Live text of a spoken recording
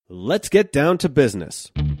Let's get down to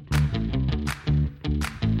business.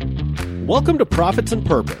 Welcome to Profits and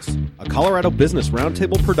Purpose, a Colorado Business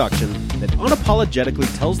Roundtable production that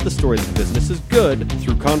unapologetically tells the story that business is good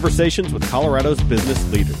through conversations with Colorado's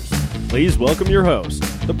business leaders. Please welcome your host,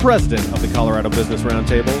 the president of the Colorado Business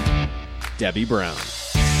Roundtable, Debbie Brown.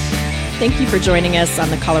 Thank you for joining us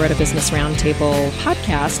on the Colorado Business Roundtable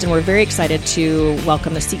podcast, and we're very excited to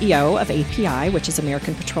welcome the CEO of API, which is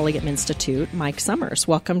American Petroleum Institute, Mike Summers.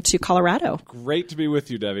 Welcome to Colorado. Great to be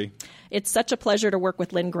with you, Debbie. It's such a pleasure to work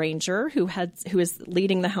with Lynn Granger, who is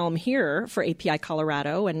leading the helm here for API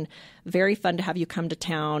Colorado, and very fun to have you come to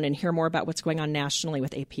town and hear more about what's going on nationally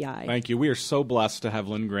with API. Thank you. We are so blessed to have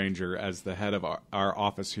Lynn Granger as the head of our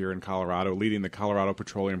office here in Colorado, leading the Colorado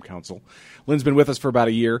Petroleum Council. Lynn's been with us for about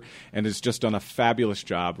a year and has just done a fabulous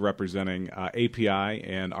job representing API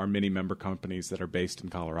and our many member companies that are based in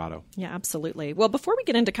Colorado. Yeah, absolutely. Well, before we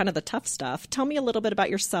get into kind of the tough stuff, tell me a little bit about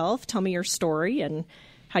yourself. Tell me your story and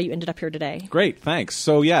how you ended up here today. Great, thanks.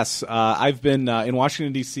 So yes, I've been in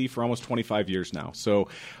Washington, D.C. for almost 25 years now. So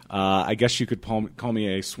I guess you could call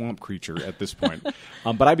me a swamp creature at this point.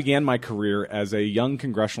 But I began my career as a young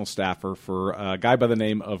congressional staffer for a guy by the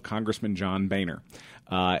name of Congressman John Boehner.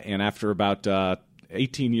 And after about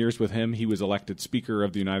 18 years with him, he was elected Speaker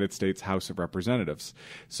of the United States House of Representatives.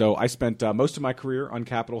 So I spent most of my career on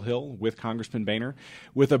Capitol Hill with Congressman Boehner,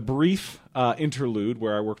 with a brief interlude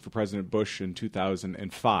where I worked for President Bush in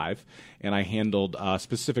 2005, and I handled a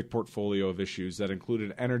specific portfolio of issues that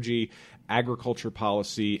included energy, agriculture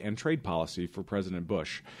policy, and trade policy for President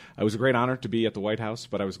Bush. It was a great honor to be at the White House,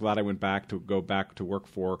 but I was glad I went back to work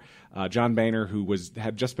for John Boehner, who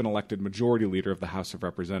had just been elected Majority Leader of the House of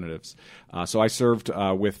Representatives. So I served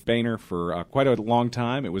with Boehner for quite a long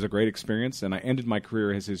time. It was a great experience, and I ended my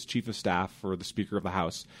career as his Chief of Staff for the Speaker of the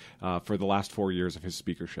House for the last 4 years of his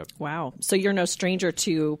speakership. Wow. So you're no stranger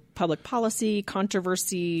to public policy,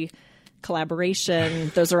 controversy,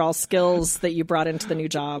 collaboration. Those are all skills that you brought into the new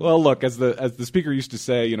job. Well, look, as the speaker used to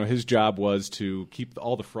say, his job was to keep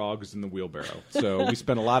all the frogs in the wheelbarrow. So we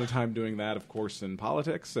spent a lot of time doing that, of course, in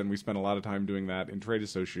politics, and we spent a lot of time doing that in trade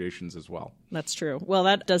associations as well. That's true. Well,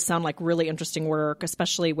 that does sound like really interesting work,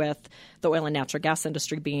 especially with the oil and natural gas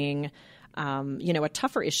industry being a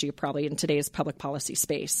tougher issue probably in today's public policy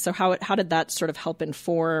space. So how did that sort of help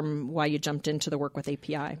inform why you jumped into the work with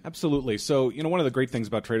API? Absolutely. So, one of the great things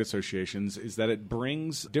about trade associations is that it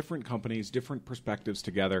brings different companies, different perspectives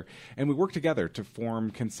together, and we work together to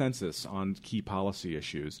form consensus on key policy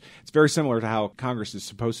issues. It's very similar to how Congress is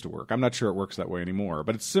supposed to work. I'm not sure it works that way anymore,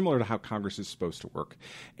 but it's similar to how Congress is supposed to work.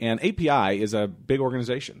 And API is a big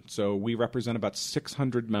organization. So we represent about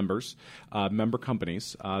 600 members, member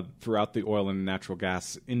companies throughout the oil and natural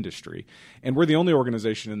gas industry. And we're the only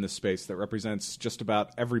organization in this space that represents just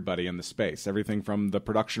about everybody in the space, everything from the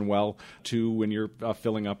production well to when you're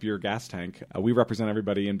filling up your gas tank. We represent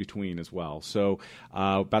everybody in between as well. So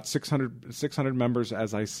about 600 members,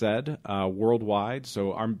 as I said, worldwide.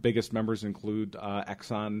 So our biggest members include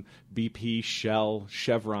Exxon, BP, Shell,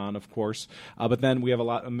 Chevron, of course. But then we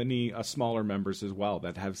have many smaller members as well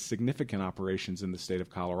that have significant operations in the state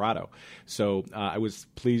of Colorado. So I was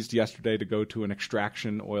pleased yesterday to go to an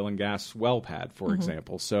extraction oil and gas well pad, for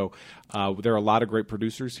example. So there are a lot of great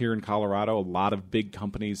producers here in Colorado, a lot of big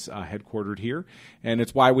companies headquartered here, and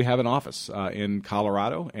it's why we have an office in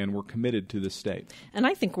Colorado, and we're committed to this state. And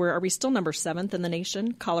I think are we still number 7th in the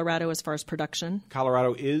nation, Colorado, as far as production?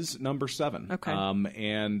 Colorado is number 7. Okay.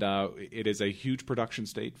 And it is a huge production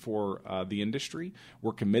state for the industry.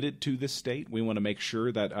 We're committed to this state. We want to make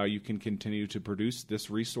sure that you can continue to produce this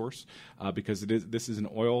resource because this is an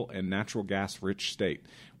oil and natural gas-rich state.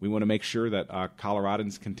 We want to make sure that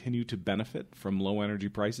Coloradans continue to benefit from low energy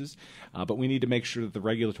prices, but we need to make sure that the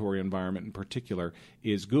regulatory environment in particular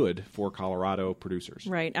is good for Colorado producers.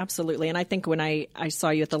 Right, absolutely. And I think when I saw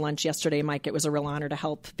you at the lunch yesterday, Mike, it was a real honor to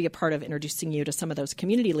help be a part of introducing you to some of those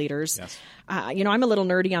community leaders. Yes. I'm a little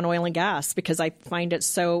nerdy on oil and gas because I find it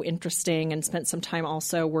so interesting and spent some time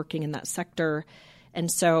also working in that sector. And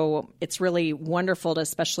so it's really wonderful to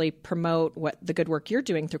especially promote the good work you're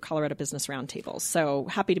doing through Colorado Business Roundtables. So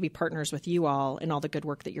happy to be partners with you all in all the good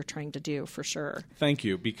work that you're trying to do, for sure. Thank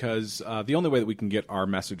you, because the only way that we can get our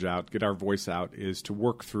message out, get our voice out, is to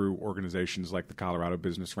work through organizations like the Colorado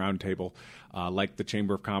Business Roundtable, like the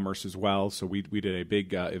Chamber of Commerce as well. So we did a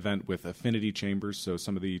big event with affinity chambers, so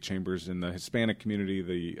some of the chambers in the Hispanic community,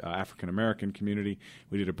 the African-American community.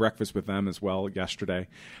 We did a breakfast with them as well yesterday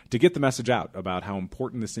to get the message out about how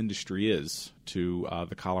important this industry is to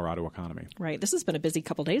the Colorado economy. Right. This has been a busy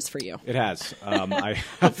couple days for you. It has.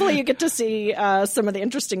 Hopefully you get to see some of the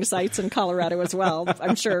interesting sites in Colorado as well.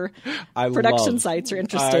 I'm sure production sites are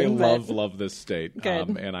interesting. I love this state.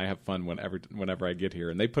 Good. And I have fun whenever I get here.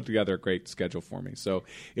 And they put together a great schedule for me. So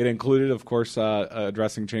it included, of course,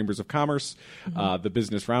 addressing chambers of commerce, the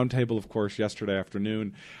business roundtable, of course, yesterday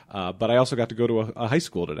afternoon. But I also got to go to a high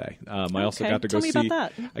school today. I also got to go see. Tell me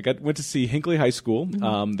about that. I went to see Hinckley High School.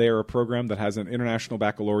 They are a program that has an international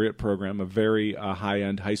baccalaureate program, a very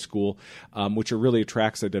high-end high school, which really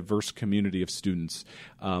attracts a diverse community of students.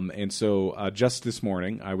 And so just this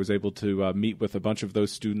morning, I was able to meet with a bunch of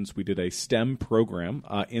those students. We did a STEM program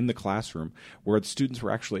in the classroom where the students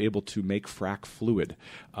were actually able to make frac fluid,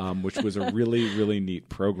 which was a really, really neat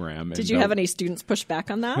program. Did you have any students push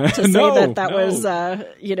back on that to say that was,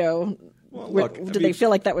 Well, look, did they feel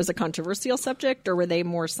like that was a controversial subject, or were they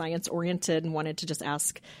more science-oriented and wanted to just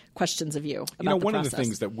ask questions of you about the one process? of the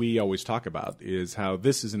things that we always talk about is how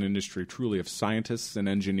this is an industry truly of scientists and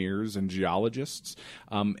engineers and geologists,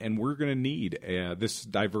 and we're going to need this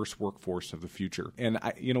diverse workforce of the future. And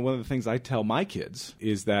one of the things I tell my kids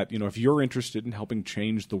is that if you're interested in helping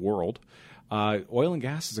change the world, oil and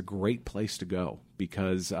gas is a great place to go,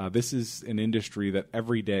 because this is an industry that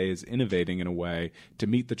every day is innovating in a way to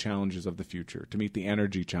meet the challenges of the future, to meet the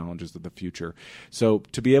energy challenges of the future. So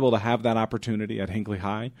to be able to have that opportunity at Hinckley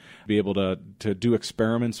High, be able to do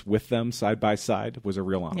experiments with them side by side was a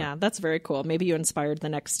real honor. Yeah, that's very cool. Maybe you inspired the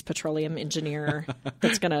next petroleum engineer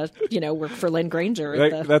that's going to work for Lynn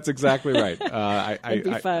Granger. That's exactly right.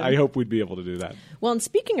 I hope we'd be able to do that. Well, and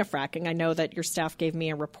speaking of fracking, I know that your staff gave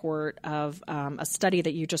me a report of a study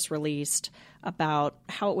that you just released about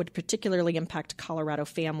how it would particularly impact Colorado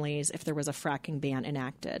families if there was a fracking ban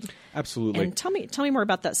enacted. Absolutely. And tell me more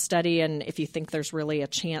about that study, and if you think there's really a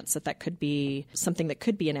chance that could be something that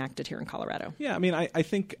could be enacted here in Colorado. Yeah, I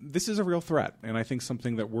think this is a real threat, and I think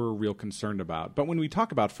something that we're real concerned about. But when we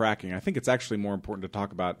talk about fracking, I think it's actually more important to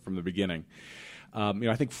talk about from the beginning.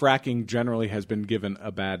 I think fracking generally has been given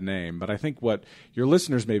a bad name, but I think what your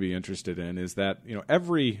listeners may be interested in is that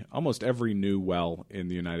almost every new well in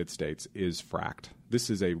the United States is fracked. This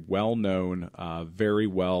is a well-known, very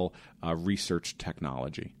well researched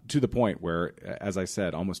technology, to the point where, as I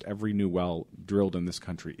said, almost every new well drilled in this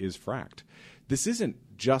country is fracked. This isn't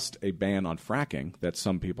just a ban on fracking that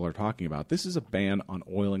some people are talking about. This is a ban on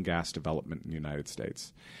oil and gas development in the United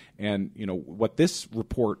States. And what this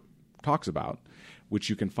report talks about, which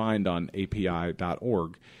you can find on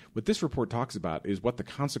api.org, what this report talks about is what the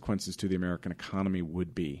consequences to the American economy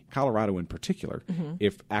would be, Colorado in particular,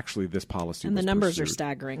 if actually this policy was And the numbers pursued. are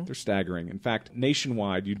staggering. They're staggering. In fact,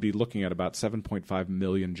 nationwide, you'd be looking at about 7.5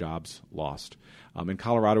 million jobs lost. In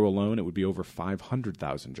Colorado alone, it would be over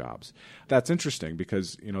 500,000 jobs. That's interesting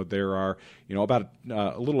because there are about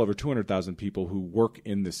a little over 200,000 people who work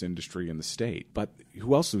in this industry in the state. But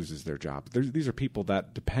who else loses their job? These are people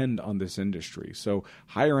that depend on this industry. So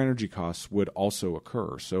higher energy costs would also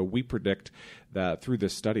occur. So we predict that through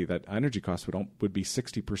this study that energy costs would be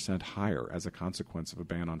 60% higher as a consequence of a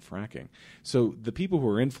ban on fracking. So the people who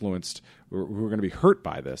are influenced, who are going to be hurt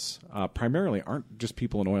by this, primarily aren't just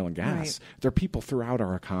people in oil and gas. Right. They're people throughout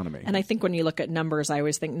our economy. And I think when you look at numbers, I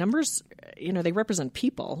always think numbers, they represent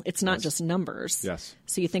people. It's not just numbers. Yes.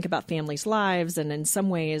 So you think about families' lives, and in some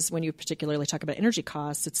ways, when you particularly talk about energy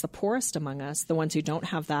costs, it's the poorest among us, the ones who don't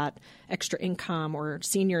have that extra income, or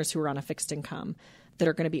seniors who are on a fixed income, that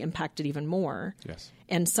are going to be impacted even more. Yes.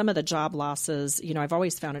 And some of the job losses, I've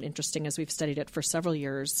always found it interesting as we've studied it for several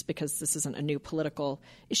years, because this isn't a new political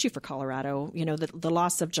issue for Colorado. The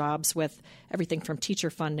loss of jobs with everything from teacher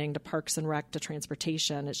funding to parks and rec to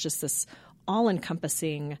transportation. It's just this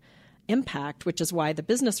all-encompassing impact, which is why the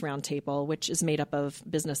Business Roundtable, which is made up of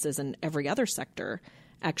businesses in every other sector,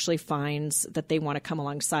 actually finds that they want to come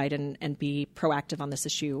alongside and be proactive on this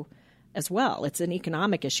issue as well. It's an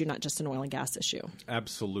economic issue, not just an oil and gas issue.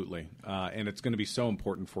 Absolutely. And it's going to be so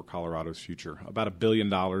important for Colorado's future. About $1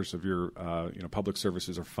 billion of your public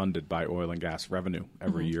services are funded by oil and gas revenue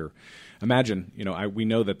every year. Imagine, we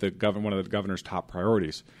know that one of the governor's top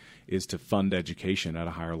priorities is to fund education at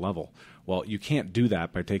a higher level. Well, you can't do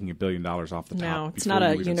that by taking $1 billion off the top. No, it's not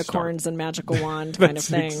a unicorns and magical wand kind of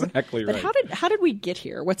thing. Exactly right. But how did we get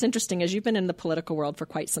here? What's interesting is you've been in the political world for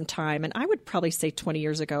quite some time, and I would probably say 20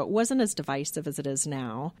 years ago it wasn't as divisive as it is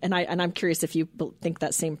now. And I'm curious if you think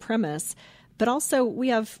that same premise. But also, we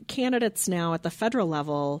have candidates now at the federal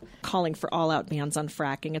level calling for all-out bans on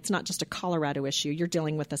fracking. It's not just a Colorado issue. You're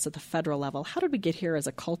dealing with this at the federal level. How did we get here as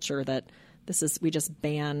a culture that we just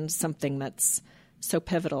ban something that's so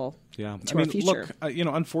pivotal to our future. Look,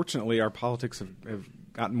 unfortunately, our politics have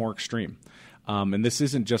gotten more extreme. And this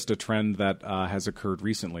isn't just a trend that has occurred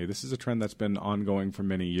recently. This is a trend that's been ongoing for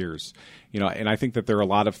many years. And I think that there are a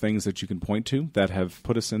lot of things that you can point to that have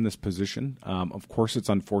put us in this position. Of course, it's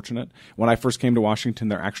unfortunate. When I first came to Washington,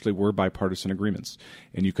 there actually were bipartisan agreements,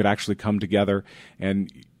 and you could actually come together and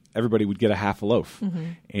everybody would get a half a loaf.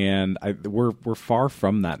 And we're far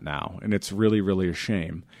from that now, and it's really, really a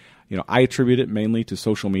shame. I attribute it mainly to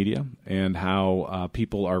social media and how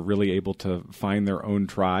people are really able to find their own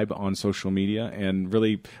tribe on social media and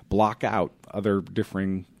really block out other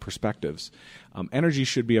differing perspectives. Energy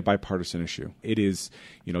should be a bipartisan issue. It is,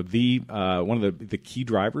 the one of the key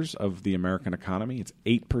drivers of the American economy. It's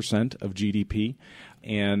 8% of GDP,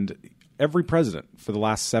 and every president for the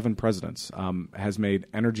last 7 presidents has made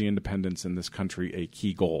energy independence in this country a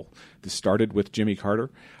key goal. This started with Jimmy Carter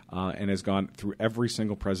and has gone through every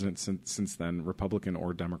single president since then, Republican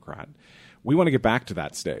or Democrat. We want to get back to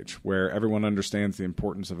that stage where everyone understands the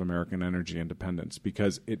importance of American energy independence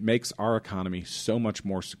because it makes our economy so much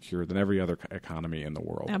more secure than every other economy in the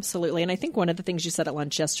world. Absolutely. And I think one of the things you said at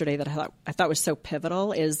lunch yesterday that I thought was so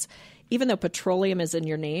pivotal is even though petroleum is in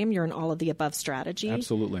your name, you're in all of the above strategy.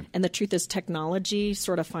 Absolutely. And the truth is technology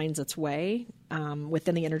sort of finds its way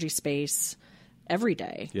within the energy space every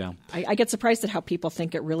day. Yeah. I get surprised at how people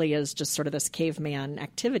think it really is just sort of this caveman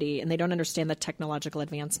activity, and they don't understand the technological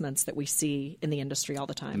advancements that we see in the industry all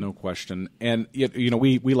the time. No question. And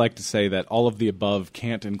we like to say that all of the above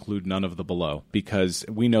can't include none of the below, because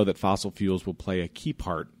we know that fossil fuels will play a key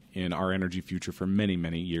part in our energy future for many,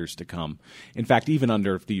 many years to come. In fact, even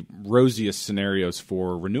under the rosiest scenarios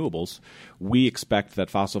for renewables, we expect that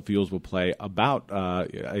fossil fuels will play about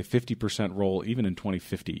a 50% role even in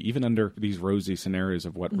 2050, even under these rosy scenarios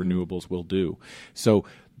of what renewables will do. So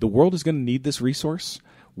the world is going to need this resource.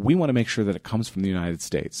 We want to make sure that it comes from the United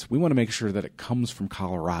States. We want to make sure that it comes from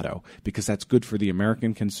Colorado because that's good for the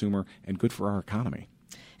American consumer and good for our economy.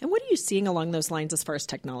 And what are you seeing along those lines as far as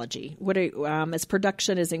technology? As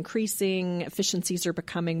production is increasing, efficiencies are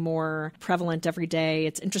becoming more prevalent every day.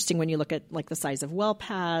 It's interesting when you look at like the size of well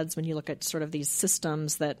pads, when you look at sort of these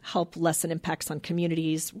systems that help lessen impacts on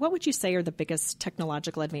communities. What would you say are the biggest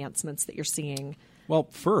technological advancements that you're seeing? Well,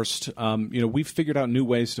 first, we've figured out new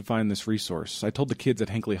ways to find this resource. I told the kids at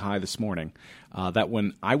Hinckley High this morning that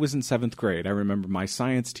when I was in 7th grade, I remember my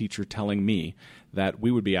science teacher telling me that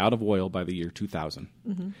we would be out of oil by the year 2000.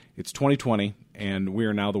 It's 2020, and we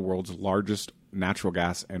are now the world's largest natural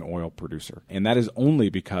gas and oil producer. And that is only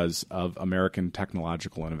because of American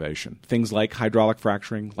technological innovation. Things like hydraulic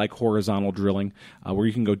fracturing, like horizontal drilling, where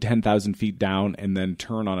you can go 10,000 feet down and then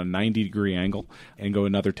turn on a 90-degree angle and go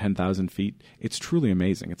another 10,000 feet. It's truly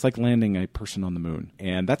amazing. It's like landing a person on the moon.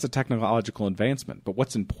 And that's a technological advancement. But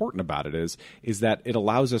what's important about it is that it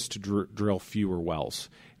allows us to drill fewer wells.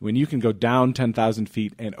 When you can go down 10,000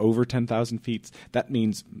 feet and over 10,000 feet, that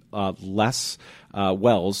means less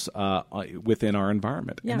wells within our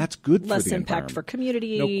environment. Yeah. And that's good for the environment. Less environment. impact for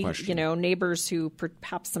community. No question. Neighbors who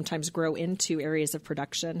perhaps sometimes grow into areas of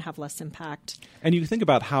production have less impact. And you think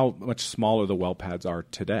about how much smaller the well pads are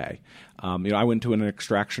today. I went to an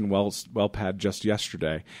extraction well pad just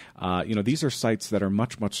yesterday. These are sites that are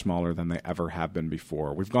much, much smaller than they ever have been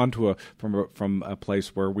before. We've gone to from a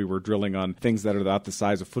place where we were drilling on things that are about the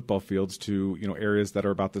size of football fields to areas that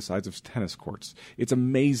are about the size of tennis courts. It's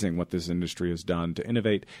amazing what this industry has done to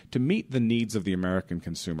innovate to meet the needs of the American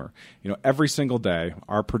consumer. Every single day,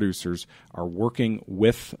 our producers are working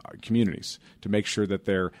with communities to make sure that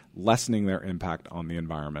they're lessening their impact on the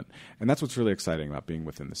environment. And that's what's really exciting about being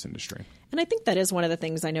within this industry. And I think that is one of the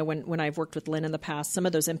things I know when I've worked with Lynn in the past, some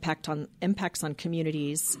of those impacts on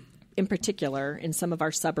communities in particular in some of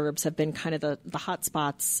our suburbs have been kind of the hot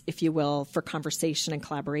spots, if you will, for conversation and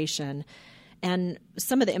collaboration. And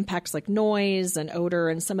some of the impacts like noise and odor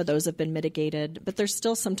and some of those have been mitigated, but there's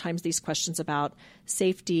still sometimes these questions about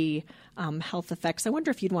safety, health effects. I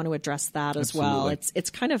wonder if you'd want to address that as well. It's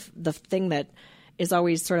kind of the thing that is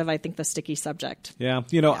always sort of, I think, the sticky subject. Yeah.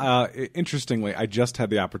 Interestingly, I just had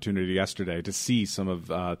the opportunity yesterday to see some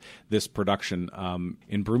of this production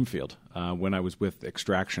in Broomfield when I was with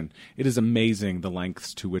Extraction. It is amazing the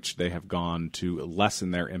lengths to which they have gone to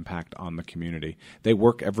lessen their impact on the community. They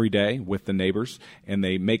work every day with the neighbors, and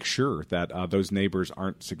they make sure that those neighbors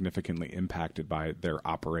aren't significantly impacted by their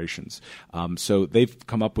operations. So they've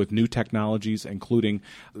come up with new technologies, including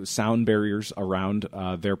sound barriers around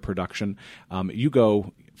their production. You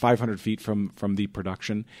go 500 feet from the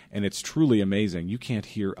production, and it's truly amazing. You can't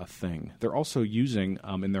hear a thing. They're also using,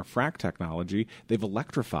 in their frac technology, they've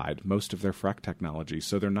electrified most of their frac technology,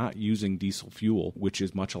 so they're not using diesel fuel, which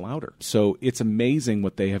is much louder. So it's amazing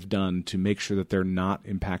what they have done to make sure that they're not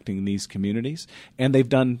impacting these communities, and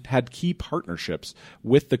they've had key partnerships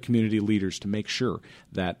with the community leaders to make sure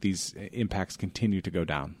that these impacts continue to go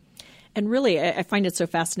down. And really, I find it so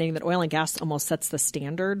fascinating that oil and gas almost sets the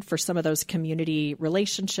standard for some of those community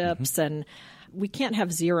relationships, and we can't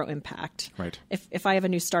have zero impact. Right. If I have a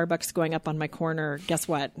new Starbucks going up on my corner, guess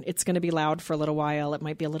what? It's going to be loud for a little while. It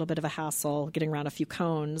might be a little bit of a hassle getting around a few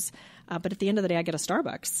cones. But at the end of the day, I get a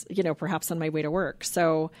Starbucks, perhaps on my way to work.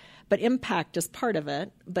 But impact is part of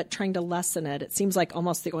it, but trying to lessen it. It seems like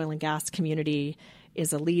almost the oil and gas community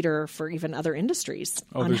is a leader for even other industries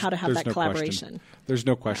on how to have that collaboration. There's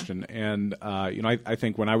no question. And, I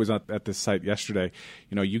think when I was at this site yesterday,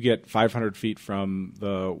 you get 500 feet from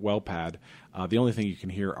the well pad. The only thing you can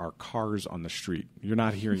hear are cars on the street. You're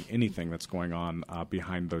not hearing anything that's going on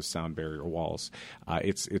behind those sound barrier walls.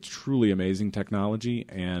 It's truly amazing technology,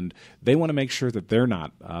 and they want to make sure that they're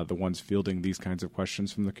not the ones fielding these kinds of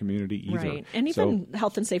questions from the community either. Right, and even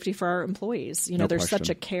health and safety for our employees. There's such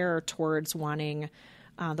a care towards wanting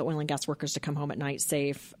the oil and gas workers to come home at night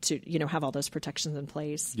safe, to have all those protections in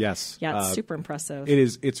place. Yes. Yeah, it's super impressive. It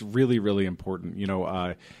is. It's really, really important.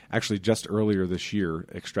 Actually, just earlier this year,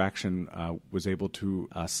 Extraction was able to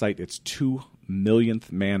cite its 2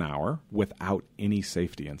 millionth man hour without any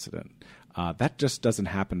safety incident. That just doesn't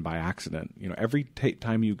happen by accident. Every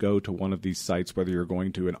time you go to one of these sites, whether you're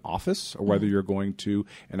going to an office or whether you're going to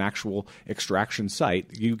an actual extraction site,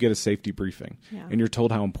 you get a safety briefing, and you're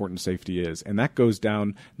told how important safety is. And that goes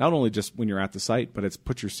down not only just when you're at the site, but it's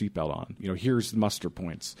put your seatbelt on. Here's the muster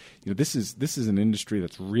points. This is an industry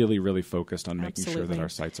that's really, really focused on making sure that our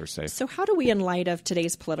sites are safe. So how do we, in light of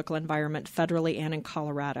today's political environment, federally and in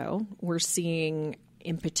Colorado, we're seeing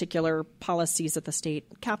in particular policies at the state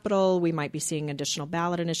capitol, we might be seeing additional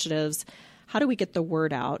ballot initiatives. How do we get the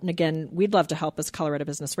word out? And again, we'd love to help as Colorado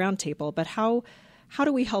Business Roundtable, but how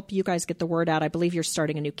do we help you guys get the word out? I believe you're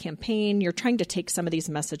starting a new campaign. You're trying to take some of these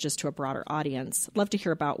messages to a broader audience. I'd love to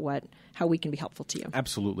hear about how we can be helpful to you.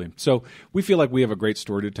 Absolutely. So we feel like we have a great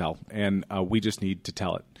story to tell, and we just need to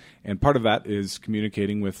tell it. And part of that is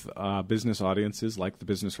communicating with business audiences like the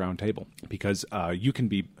Business Roundtable, because you can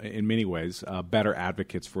be, in many ways, better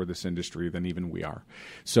advocates for this industry than even we are.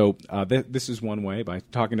 So this is one way, by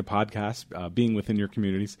talking to podcasts, being within your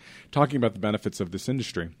communities, talking about the benefits of this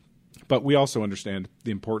industry. But we also understand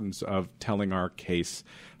the importance of telling our case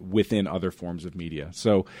within other forms of media.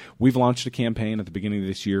 So we've launched a campaign at the beginning of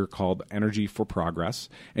this year called Energy for Progress,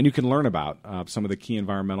 and you can learn about some of the key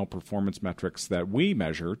environmental performance metrics that we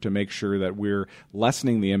measure to make sure that we're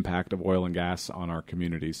lessening the impact of oil and gas on our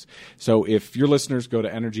communities. So if your listeners go to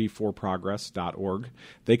energyforprogress.org,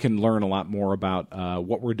 they can learn a lot more about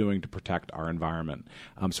what we're doing to protect our environment.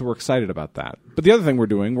 So we're excited about that. But the other thing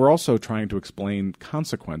we're also trying to explain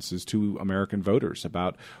consequences to American voters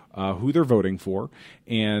about who they're voting for,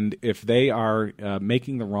 and if they are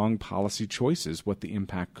making the wrong policy choices, what the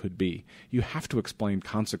impact could be. You have to explain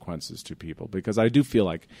consequences to people, because I do feel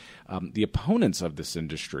like the opponents of this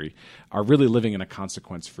industry are really living in a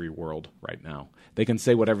consequence-free world right now. They can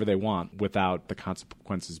say whatever they want without the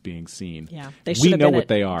consequences being seen. Yeah, we know what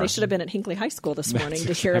they are. They should have been at Hinckley High School this morning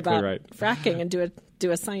to hear about fracking and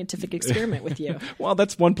do a scientific experiment with you. Well,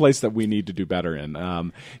 that's one place that we need to do better in.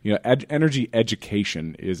 Energy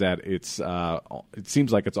education is at its it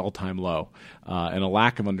seems like it's all-time low, and a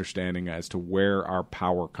lack of understanding as to where our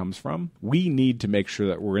power comes from. We need to make sure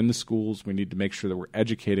that we're in the schools. We need to make sure that we're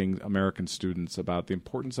educating American students about the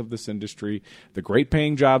importance of this industry, the great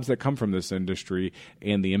paying jobs that come from this industry,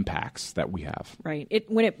 and the impacts that we have. Right.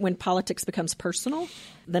 When politics becomes personal,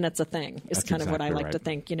 then it's a thing. It's kind of what I like to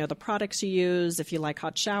think. The products you use, if you like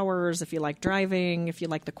hot showers, if you like driving, if you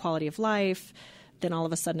like the quality of life, then all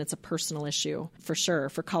of a sudden it's a personal issue for sure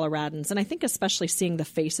for Coloradans. And I think especially seeing the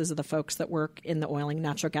faces of the folks that work in the oil and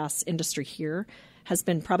natural gas industry here has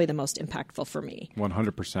been probably the most impactful for me.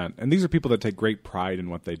 100%. And these are people that take great pride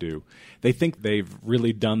in what they do. They think they've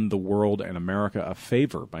really done the world and America a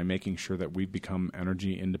favor by making sure that we've become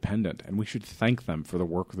energy independent. And we should thank them for the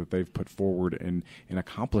work that they've put forward in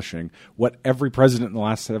accomplishing what every president in the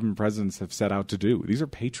last 7 presidents have set out to do. These are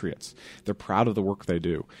patriots. They're proud of the work they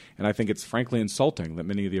do. And I think it's frankly insulting that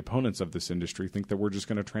many of the opponents of this industry think that we're just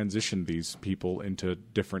going to transition these people into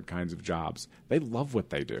different kinds of jobs. They love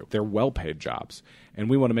what they do. They're well-paid jobs. And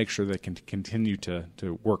we want to make sure they can continue to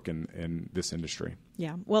work in this industry.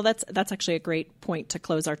 Yeah, well, that's actually a great point to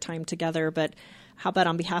close our time together. But how about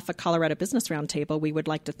on behalf of Colorado Business Roundtable, we would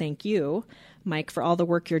like to thank you, Mike, for all the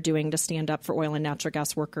work you're doing to stand up for oil and natural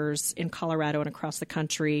gas workers in Colorado and across the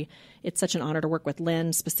country. It's such an honor to work with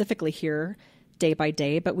Lynn, specifically here, day by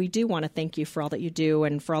day, but we do want to thank you for all that you do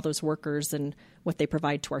and for all those workers and what they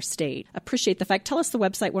provide to our state. Appreciate the fact. Tell us the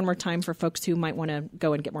website one more time for folks who might want to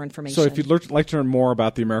go and get more information. So if you'd like to learn more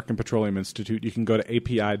about the American Petroleum Institute, you can go to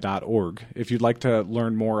api.org. If you'd like to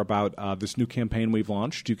learn more about this new campaign we've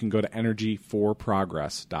launched, you can go to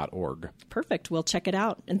energyforprogress.org. Perfect. We'll check it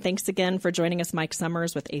out. And thanks again for joining us, Mike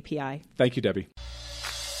Summers with API. Thank you, Debbie.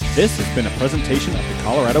 This has been a presentation of the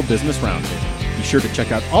Colorado Business Roundtable. Be sure to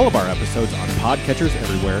check out all of our episodes on podcatchers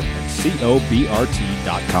everywhere and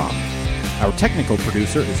cobrt.com. Our technical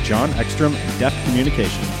producer is John Ekstrom in Deft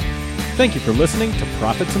Communications. Thank you for listening to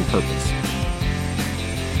Profits and Purpose.